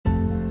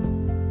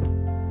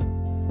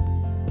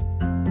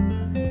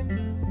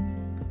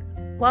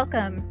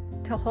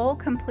Welcome to Whole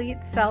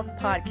Complete Self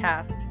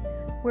Podcast,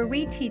 where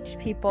we teach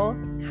people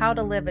how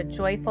to live a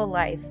joyful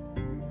life.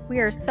 We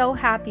are so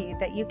happy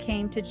that you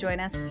came to join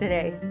us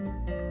today.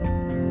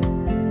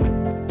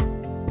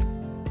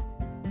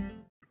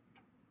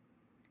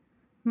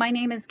 My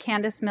name is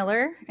Candace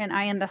Miller, and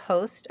I am the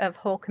host of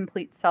Whole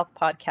Complete Self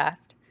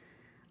Podcast.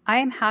 I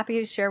am happy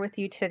to share with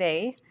you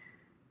today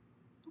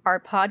our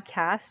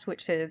podcast,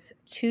 which is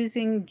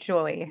Choosing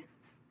Joy.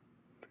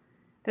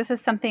 This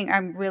is something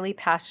I'm really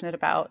passionate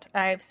about.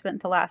 I've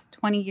spent the last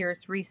 20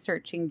 years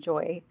researching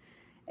joy,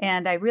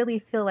 and I really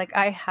feel like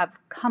I have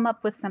come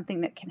up with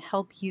something that can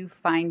help you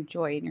find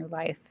joy in your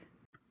life.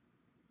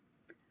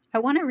 I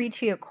want to read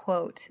to you a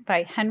quote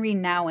by Henry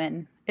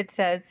Nouwen. It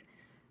says,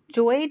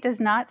 "Joy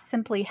does not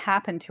simply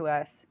happen to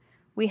us.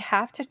 We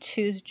have to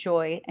choose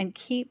joy and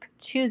keep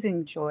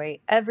choosing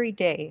joy every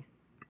day."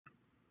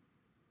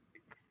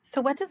 So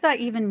what does that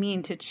even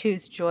mean, to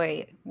choose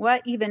joy?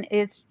 What even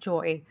is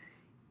joy?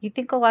 You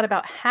think a lot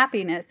about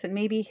happiness, and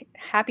maybe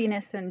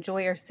happiness and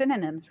joy are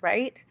synonyms,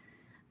 right?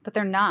 But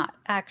they're not,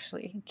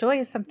 actually. Joy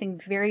is something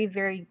very,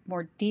 very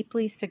more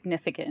deeply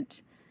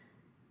significant.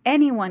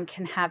 Anyone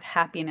can have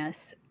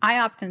happiness. I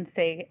often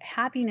say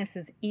happiness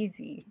is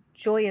easy,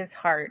 joy is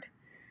hard.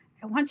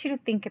 I want you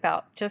to think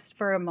about just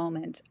for a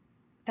moment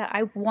that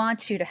I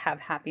want you to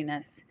have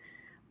happiness,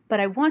 but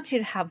I want you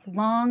to have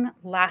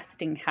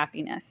long-lasting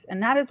happiness.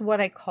 And that is what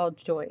I call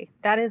joy.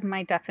 That is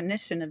my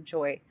definition of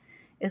joy,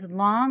 is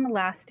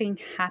long-lasting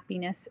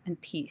happiness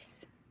and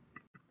peace.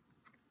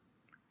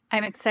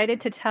 I'm excited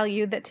to tell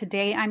you that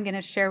today I'm going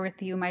to share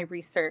with you my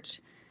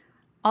research,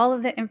 all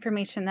of the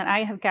information that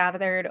I have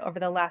gathered over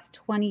the last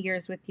 20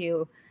 years with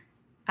you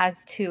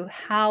as to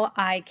how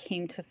I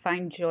came to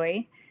find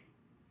joy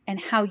and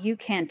how you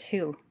can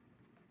too.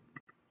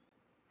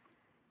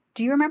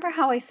 Do you remember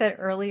how I said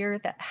earlier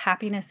that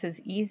happiness is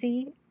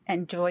easy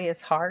and joy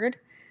is hard?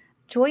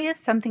 Joy is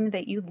something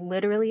that you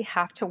literally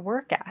have to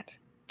work at.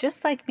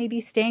 Just like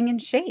maybe staying in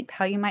shape,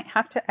 how you might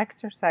have to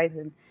exercise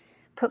and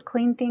put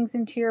clean things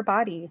into your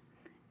body.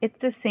 It's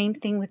the same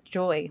thing with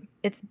joy.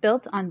 It's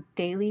built on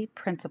daily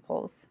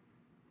principles.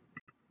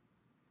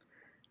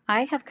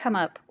 I have come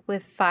up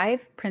with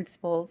 5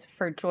 principles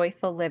for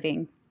joyful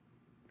living.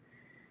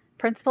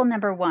 Principle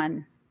number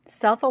 1,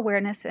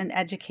 self-awareness and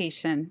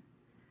education.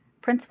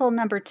 Principle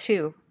number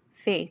 2,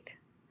 faith.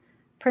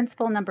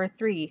 Principle number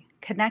 3,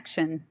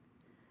 connection.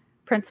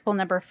 Principle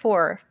number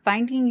 4,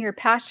 finding your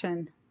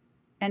passion.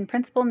 And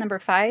principle number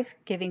 5,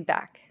 giving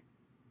back.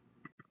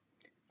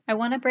 I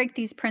want to break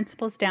these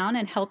principles down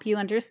and help you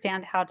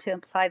understand how to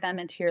apply them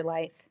into your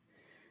life.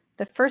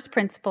 The first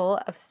principle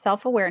of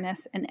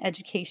self-awareness and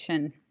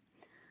education.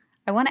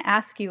 I want to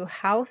ask you,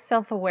 how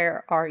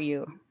self-aware are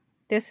you?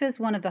 This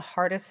is one of the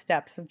hardest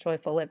steps of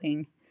joyful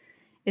living,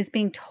 is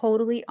being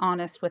totally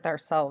honest with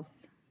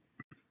ourselves.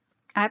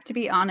 I have to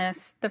be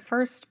honest, the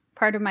first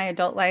part of my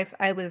adult life,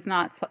 I was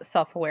not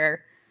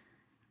self-aware.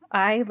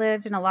 I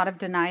lived in a lot of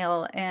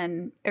denial,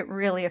 and it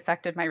really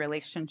affected my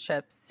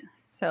relationships.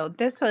 So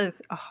this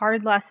was a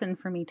hard lesson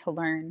for me to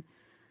learn.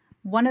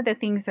 One of the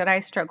things that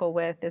I struggle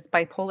with is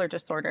bipolar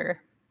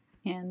disorder.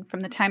 And from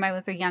the time I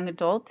was a young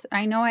adult,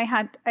 I knew I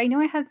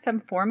had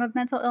some form of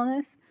mental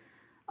illness.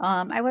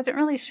 I wasn't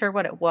really sure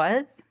what it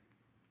was,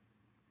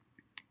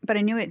 but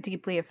I knew it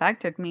deeply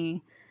affected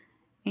me.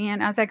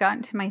 And as I got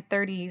into my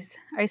 30s,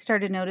 I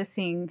started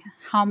noticing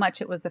how much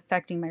it was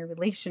affecting my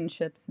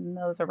relationships and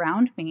those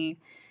around me,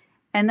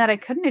 and that I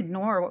couldn't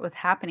ignore what was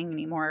happening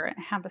anymore.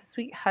 I have a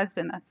sweet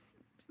husband that's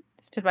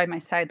stood by my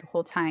side the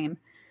whole time.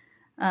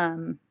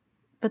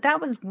 But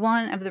that was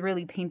one of the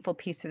really painful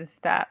pieces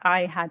that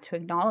I had to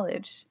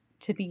acknowledge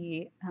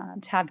to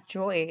have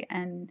joy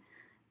and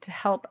to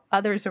help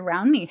others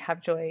around me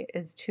have joy,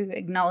 is to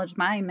acknowledge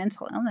my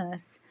mental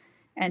illness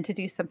and to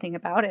do something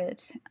about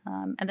it.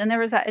 And then there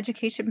was that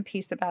education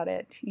piece about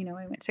it. You know,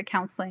 I went to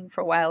counseling for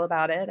a while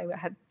about it. I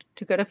had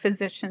to go to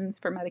physicians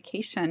for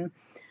medication.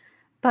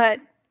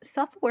 But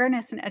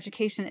self-awareness and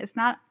education is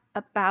not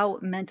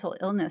about mental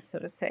illness, so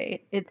to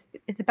say. It's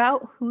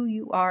about who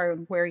you are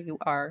and where you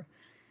are.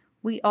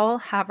 We all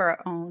have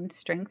our own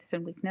strengths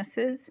and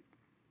weaknesses,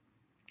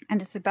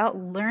 and it's about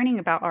learning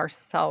about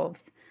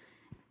ourselves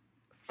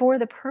for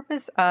the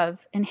purpose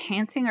of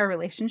enhancing our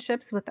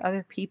relationships with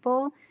other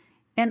people,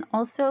 and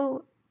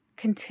also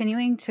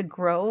continuing to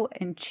grow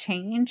and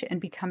change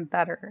and become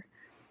better.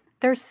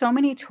 There's so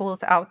many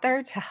tools out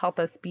there to help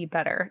us be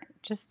better.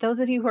 Just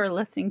those of you who are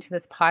listening to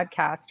this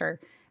podcast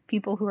are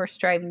people who are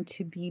striving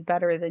to be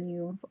better than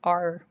you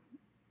are.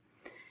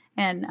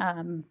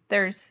 And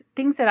there's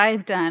things that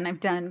I've done. I've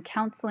done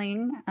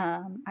counseling.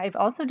 I've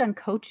also done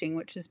coaching,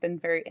 which has been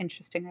very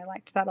interesting. I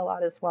liked that a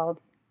lot as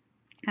well.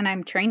 And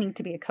I'm training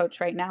to be a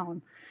coach right now.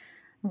 I'm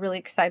really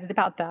excited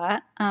about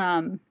that.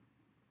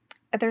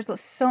 There's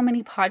so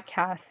many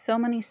podcasts, so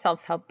many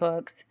self-help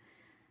books,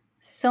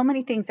 so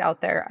many things out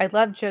there. I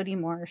love Jody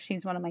Moore.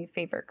 She's one of my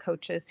favorite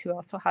coaches who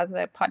also has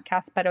a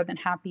podcast, Better Than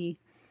Happy.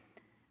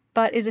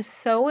 But it is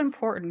so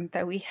important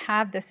that we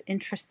have this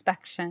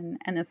introspection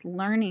and this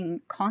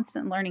learning,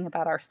 constant learning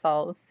about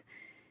ourselves,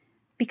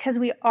 because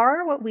we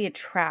are what we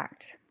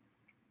attract.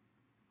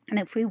 And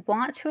if we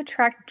want to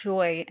attract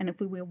joy and if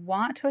we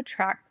want to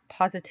attract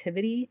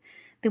positivity,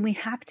 then we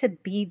have to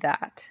be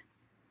that.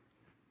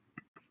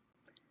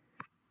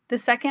 The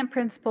second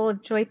principle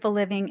of joyful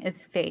living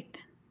is faith.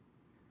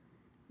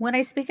 When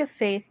I speak of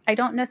faith, I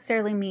don't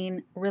necessarily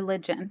mean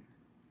religion.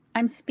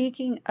 I'm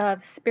speaking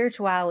of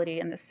spirituality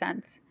in the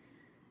sense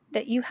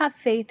that you have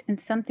faith in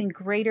something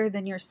greater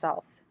than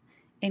yourself,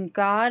 in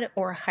God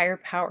or a higher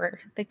power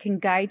that can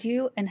guide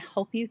you and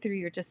help you through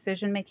your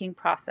decision-making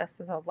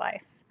processes of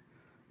life.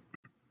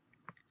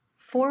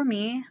 For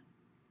me,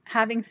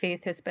 having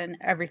faith has been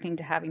everything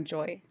to having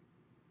joy.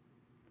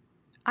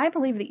 I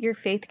believe that your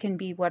faith can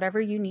be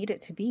whatever you need it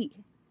to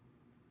be.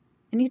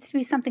 It needs to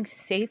be something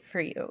safe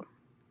for you.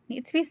 It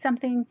needs to be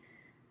something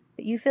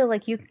that you feel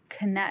like you can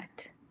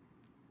connect.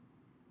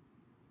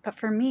 But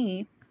for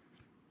me,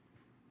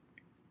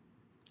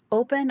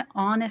 open,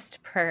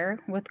 honest prayer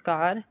with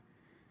God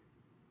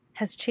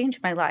has changed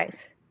my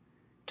life.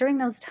 During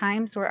those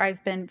times where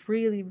I've been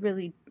really,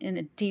 really in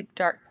a deep,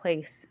 dark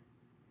place,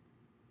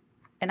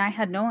 and I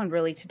had no one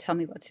really to tell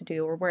me what to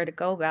do or where to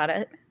go about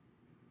it,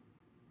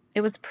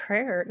 it was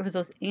prayer. It was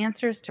those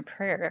answers to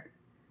prayer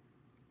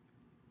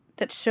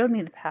that showed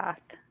me the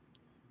path.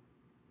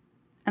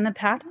 And the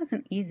path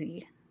wasn't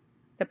easy.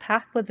 The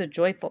path was a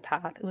joyful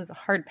path. It was a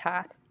hard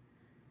path.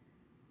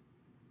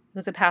 It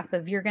was a path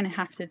of you're going to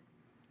have to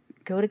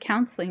go to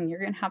counseling.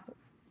 You're going to have to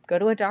go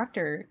to a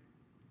doctor.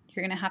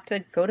 You're going to have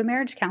to go to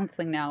marriage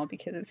counseling now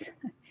because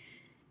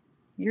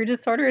your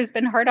disorder has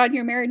been hard on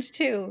your marriage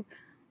too.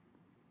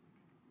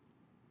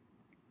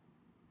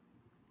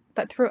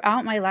 But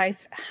throughout my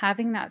life,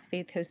 having that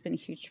faith has been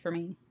huge for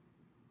me.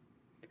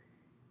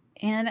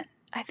 And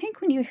I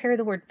think when you hear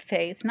the word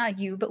faith, not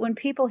you, but when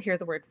people hear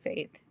the word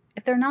faith,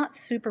 if they're not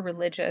super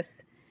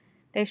religious,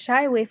 they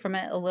shy away from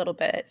it a little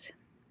bit.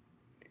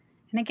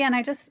 And again,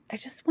 I just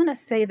want to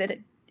say that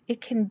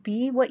it can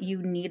be what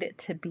you need it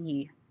to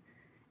be.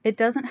 It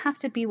doesn't have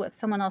to be what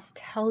someone else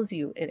tells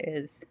you it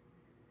is.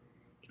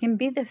 It can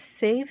be the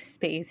safe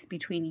space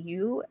between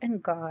you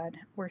and God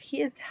where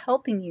He is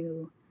helping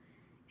you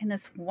in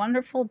this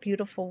wonderful,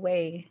 beautiful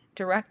way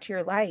direct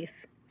your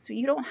life so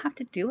you don't have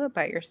to do it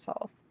by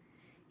yourself.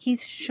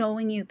 He's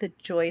showing you the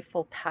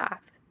joyful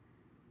path.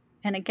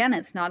 And again,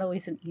 it's not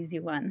always an easy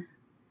one.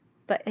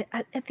 But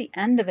at the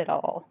end of it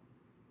all,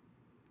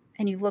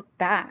 and you look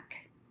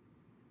back,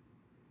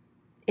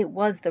 it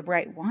was the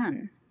right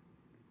one.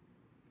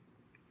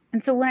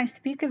 And so when I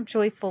speak of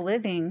joyful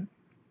living,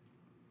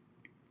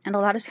 and a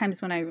lot of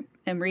times when I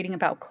am reading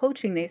about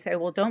coaching, they say,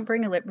 well, don't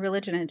bring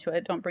religion into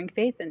it. Don't bring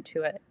faith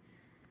into it.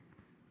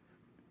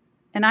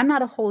 And I'm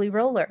not a holy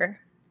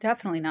roller.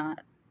 Definitely not.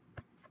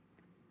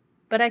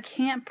 But I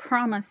can't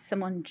promise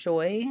someone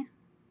joy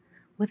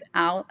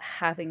without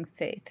having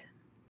faith.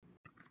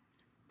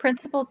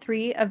 Principle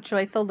 3 of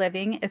joyful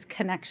living is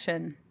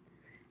connection.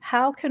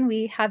 How can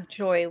we have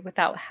joy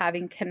without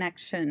having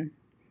connection?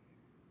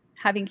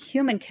 Having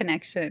human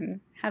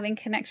connection, having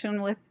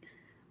connection with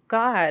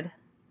God.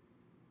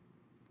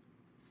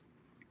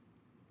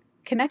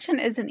 Connection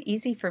isn't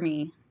easy for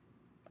me.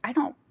 I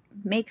don't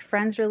make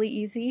friends really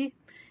easy,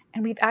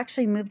 and we've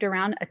actually moved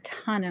around a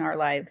ton in our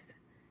lives.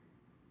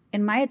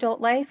 In my adult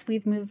life,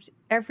 we've moved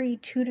every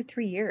 2 to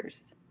 3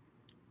 years.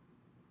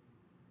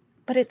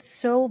 But it's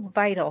so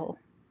vital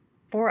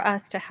for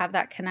us to have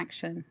that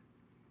connection.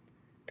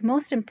 The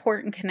most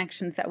important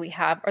connections that we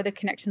have are the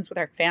connections with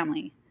our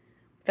family,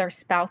 with our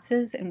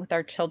spouses, and with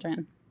our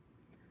children.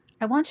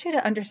 I want you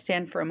to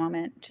understand for a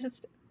moment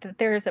just that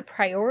there is a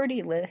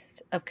priority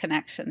list of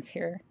connections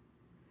here.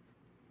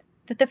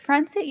 That the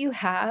friends that you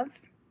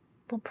have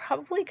will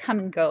probably come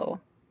and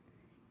go.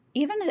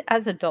 Even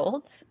as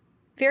adults,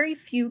 very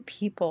few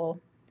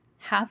people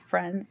have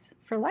friends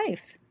for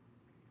life.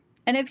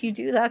 And if you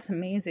do, that's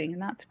amazing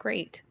and that's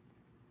great.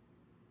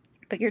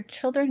 But your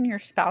children and your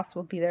spouse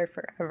will be there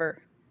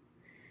forever.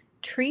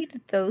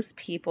 Treat those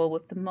people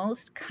with the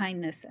most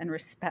kindness and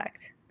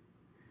respect.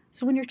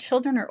 So when your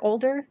children are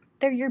older,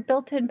 they're your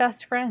built-in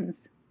best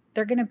friends.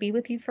 They're going to be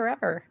with you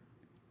forever.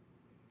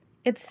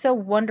 It's so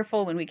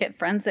wonderful when we get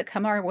friends that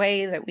come our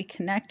way that we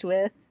connect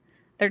with.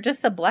 They're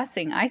just a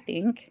blessing, I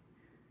think.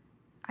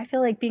 I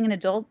feel like being an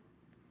adult,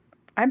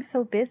 I'm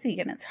so busy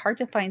and it's hard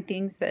to find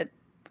things that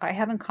I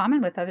have in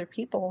common with other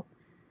people.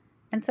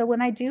 And so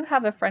when I do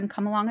have a friend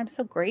come along, I'm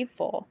so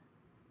grateful.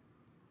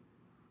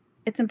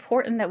 It's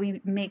important that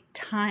we make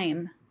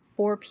time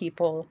for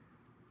people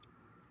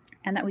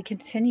and that we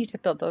continue to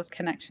build those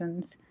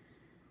connections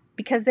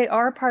because they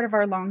are part of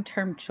our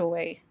long-term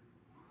joy.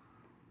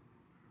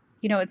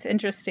 You know, it's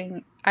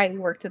interesting. I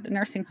worked at the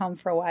nursing home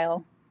for a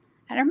while,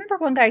 and I remember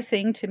one guy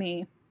saying to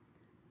me,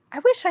 I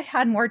wish I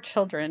had more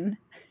children.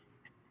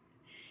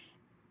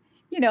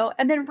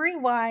 And then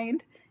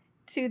rewind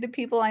to the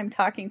people I'm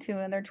talking to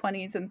in their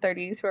 20s and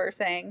 30s who are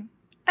saying,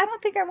 I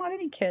don't think I want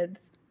any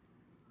kids.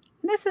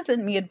 And this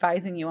isn't me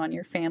advising you on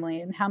your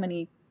family and how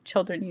many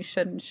children you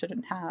should and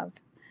shouldn't have.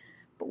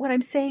 But what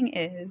I'm saying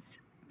is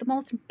the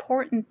most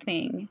important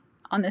thing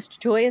on this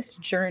joyous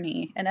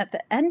journey. And at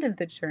the end of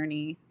the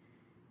journey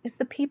is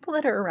the people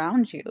that are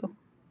around you.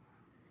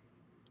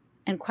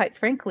 And quite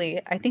frankly,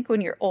 I think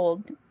when you're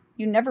old,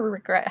 you never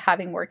regret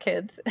having more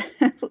kids.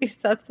 At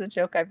least that's the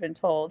joke I've been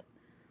told.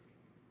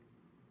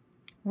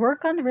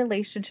 Work on the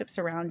relationships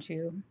around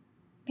you.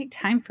 Make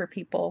time for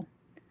people.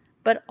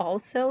 But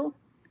also,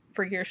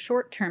 for your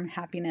short-term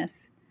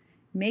happiness,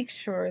 make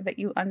sure that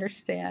you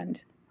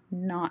understand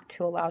not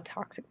to allow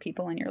toxic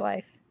people in your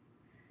life.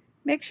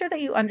 Make sure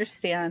that you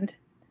understand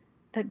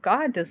that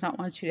God does not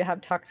want you to have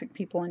toxic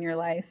people in your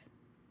life.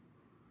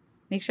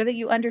 Make sure that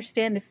you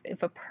understand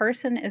if a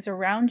person is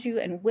around you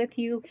and with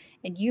you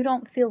and you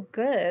don't feel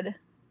good,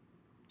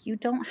 you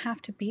don't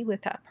have to be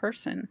with that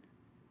person.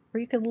 Or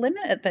you can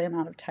limit the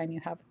amount of time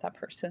you have with that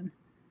person.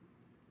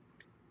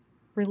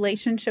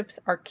 Relationships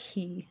are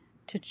key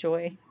to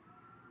joy.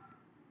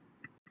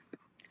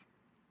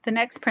 The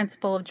next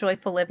principle of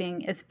joyful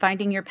living is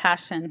finding your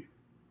passion.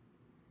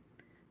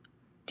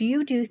 Do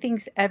you do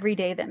things every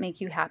day that make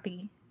you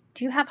happy?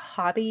 Do you have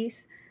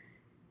hobbies?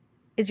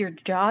 Is your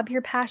job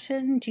your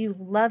passion? Do you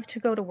love to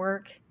go to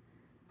work?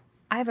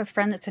 I have a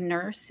friend that's a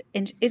nurse,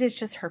 and it is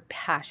just her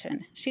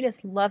passion. She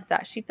just loves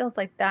that. She feels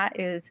like that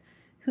is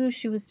who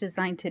she was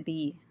designed to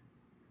be.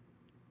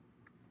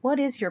 What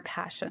is your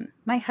passion?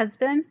 My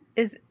husband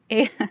is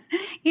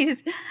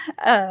he's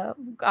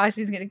gosh,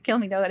 he's going to kill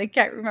me now that I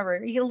can't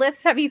remember. He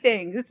lifts heavy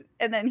things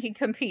and then he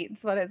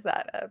competes. What is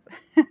that?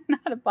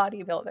 Not a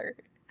bodybuilder.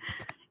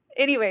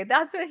 Anyway,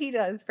 that's what he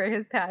does for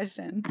his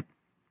passion.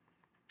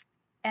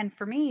 And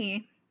for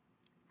me,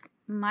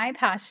 my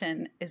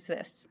passion is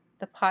this,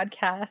 the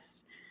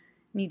podcast,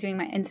 me doing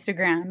my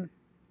Instagram.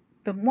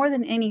 But more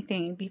than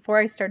anything, before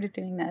I started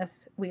doing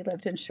this, we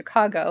lived in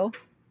Chicago.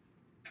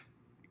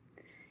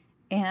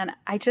 And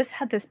I just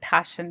had this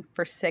passion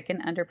for sick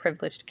and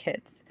underprivileged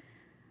kids.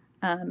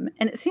 And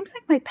it seems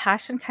like my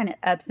passion kind of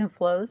ebbs and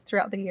flows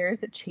throughout the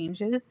years. It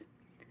changes.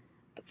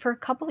 But for a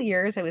couple of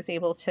years, I was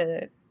able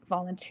to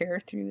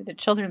volunteer through the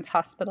Children's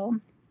Hospital.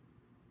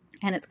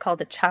 And it's called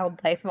the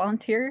Child Life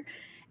Volunteer.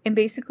 And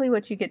basically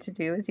what you get to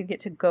do is you get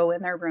to go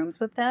in their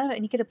rooms with them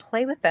and you get to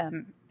play with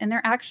them. And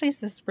there actually is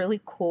this really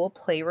cool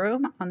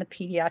playroom on the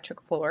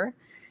pediatric floor.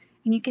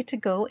 And you get to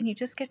go and you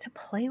just get to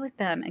play with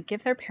them and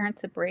give their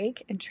parents a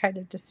break and try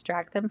to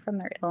distract them from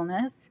their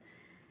illness.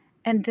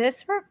 And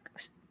this for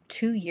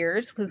 2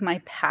 years was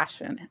my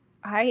passion.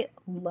 I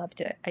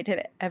loved it. I did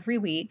it every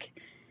week.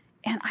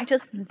 And I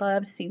just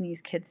loved seeing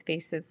these kids'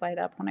 faces light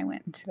up when I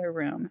went into their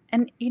room.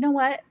 And you know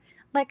what?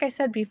 Like I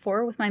said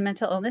before, with my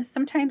mental illness,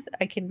 sometimes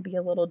I can be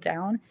a little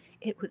down.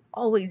 It would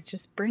always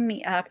just bring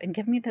me up and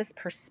give me this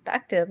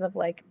perspective of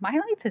like, my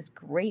life is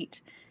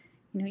great.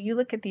 You know, you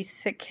look at these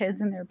sick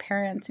kids and their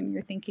parents and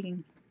you're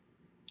thinking,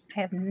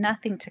 I have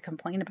nothing to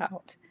complain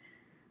about.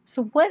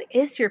 So what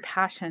is your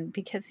passion?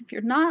 Because if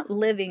you're not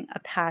living a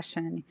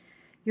passion,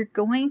 you're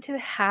going to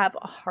have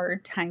a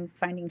hard time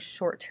finding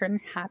short-term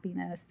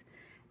happiness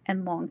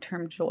and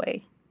long-term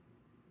joy.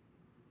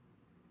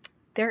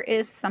 There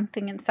is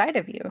something inside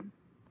of you,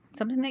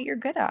 something that you're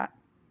good at.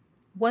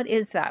 What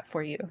is that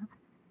for you?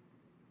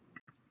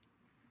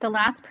 The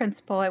last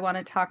principle I want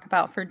to talk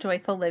about for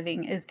joyful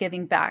living is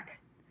giving back.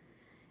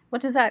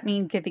 What does that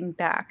mean, giving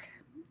back?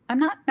 I'm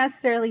not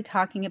necessarily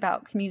talking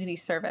about community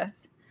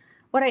service.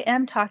 What I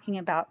am talking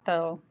about,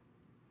 though,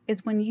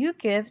 is when you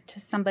give to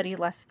somebody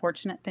less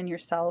fortunate than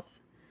yourself,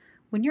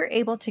 when you're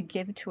able to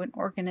give to an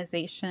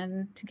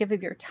organization, to give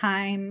of your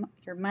time,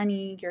 your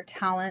money, your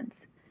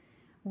talents,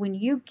 when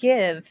you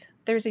give,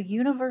 there's a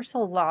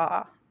universal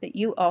law that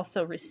you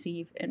also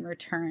receive in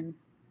return.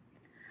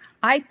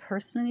 I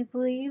personally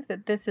believe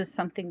that this is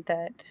something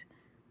that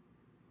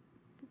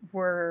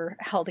we're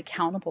held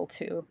accountable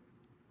to.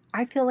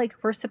 I feel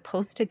like we're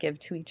supposed to give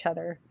to each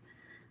other,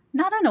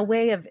 not in a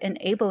way of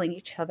enabling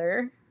each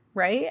other,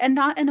 right? And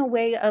not in a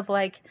way of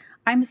like,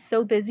 I'm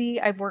so busy,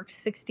 I've worked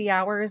 60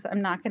 hours,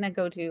 I'm not going to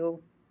go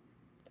do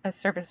a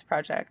service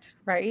project,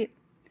 right?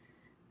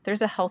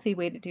 There's a healthy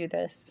way to do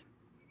this.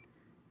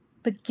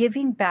 But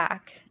giving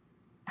back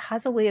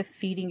has a way of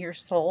feeding your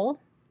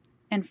soul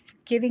and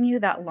giving you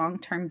that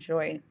long-term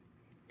joy.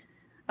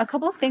 A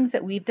couple of things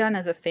that we've done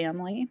as a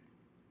family,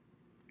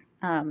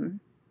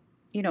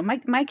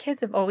 my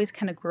kids have always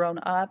kind of grown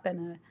up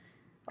in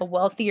a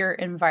wealthier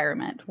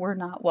environment. We're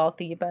not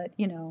wealthy, but,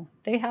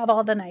 they have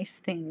all the nice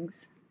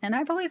things. And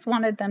I've always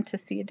wanted them to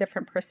see a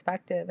different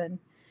perspective. And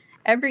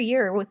every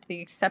year, with the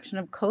exception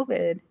of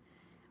COVID,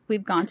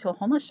 we've gone to a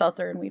homeless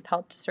shelter and we've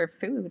helped serve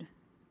food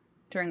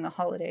during the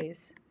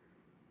holidays.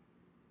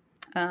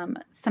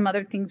 Some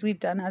other things we've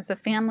done as a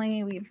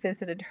family, we've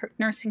visited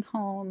nursing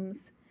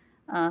homes.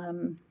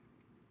 I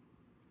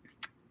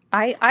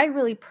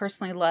really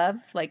personally love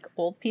like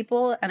old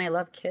people and I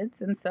love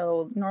kids. And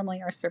so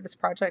normally our service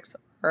projects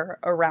are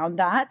around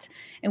that.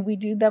 And we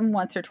do them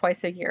once or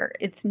twice a year.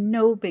 It's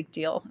no big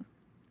deal.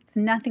 It's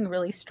nothing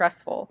really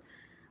stressful.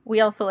 We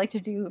also like to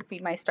do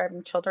Feed My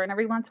Starving Children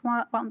every once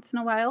in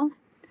a while.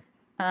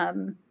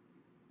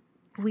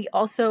 We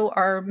also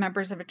are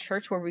members of a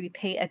church where we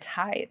pay a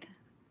tithe.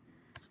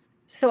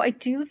 So I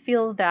do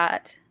feel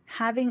that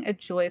having a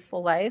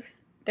joyful life,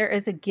 there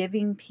is a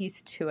giving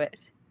piece to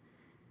it.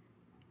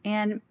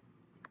 And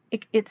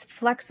it's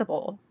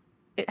flexible.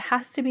 It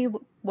has to be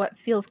what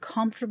feels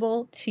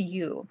comfortable to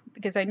you,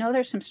 because I know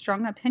there's some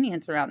strong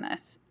opinions around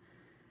this.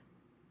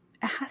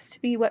 It has to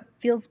be what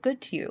feels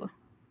good to you.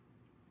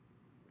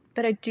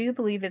 But I do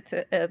believe it's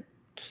a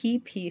key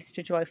piece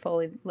to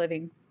joyful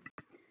living.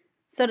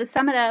 So to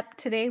sum it up,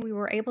 today we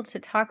were able to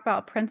talk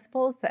about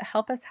principles that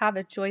help us have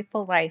a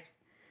joyful life.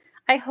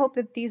 I hope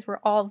that these were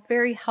all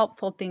very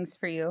helpful things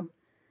for you.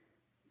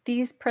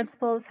 These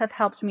principles have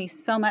helped me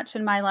so much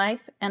in my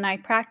life, and I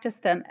practice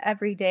them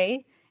every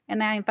day,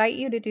 and I invite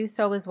you to do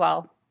so as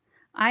well.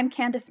 I'm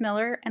Candace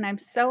Miller, and I'm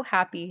so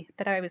happy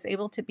that I was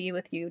able to be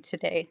with you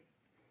today.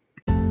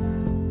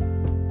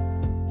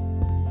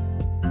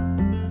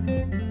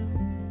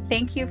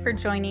 Thank you for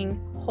joining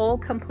Whole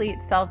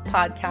Complete Self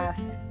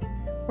Podcast,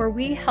 where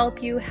we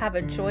help you have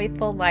a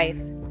joyful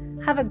life.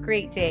 Have a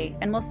great day,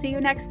 and we'll see you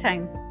next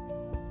time.